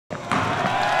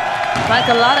Like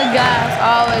a lot of guys,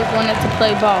 I always wanted to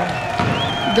play ball.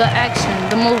 The action,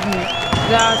 the movement.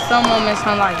 There are some moments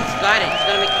in life. Got it. It's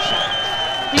gonna make you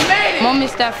shine. He made it!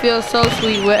 Moments that feel so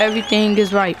sweet where everything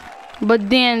is right. But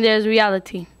then there's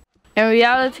reality. In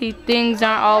reality, things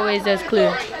aren't always as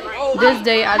clear. This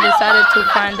day, I decided to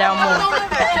find out more.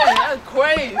 That's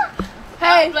crazy.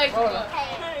 Hey,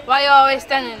 why you always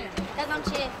standing there? Because I'm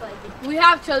cheering for you. We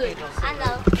have children. I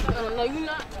know. No, you're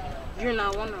not. You're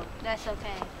not one of them. That's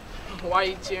okay. Why are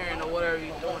you cheering or whatever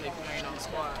you're doing if you ain't on the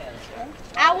squad?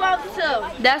 I want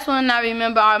to. That's when I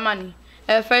remember our money.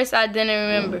 At first, I didn't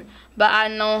remember, but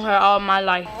I've known her all my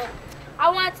life.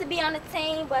 I wanted to be on the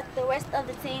team, but the rest of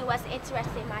the team wasn't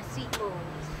interested in my sweet moves.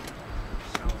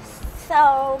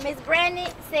 So Miss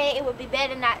Brandon said it would be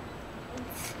better not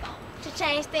to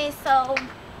change things, so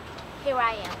here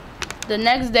I am. The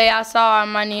next day, I saw our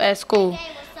money at school.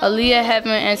 Aaliyah,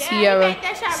 Heaven, and Sierra,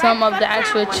 some of the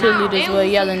actual cheerleaders were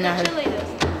yelling at her.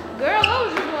 Girl, what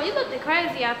was you doing? You looked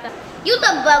crazy out there. You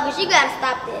look bogus. You gotta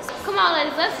stop this. Come on,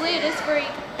 ladies, let's leave this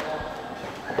freak.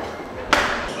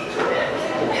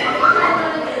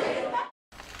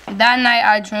 That night,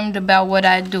 I dreamed about what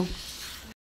I'd do.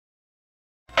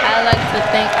 I like to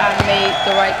think I made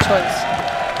the right choice.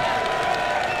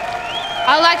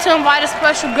 I'd like to invite a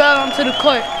special girl onto the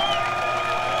court.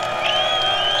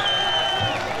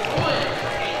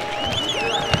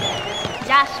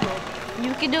 Joshua,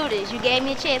 you can do this. You gave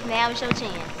me a chance. Now it's your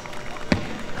chance.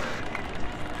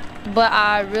 But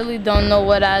I really don't know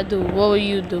what I'd do. What will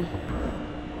you do?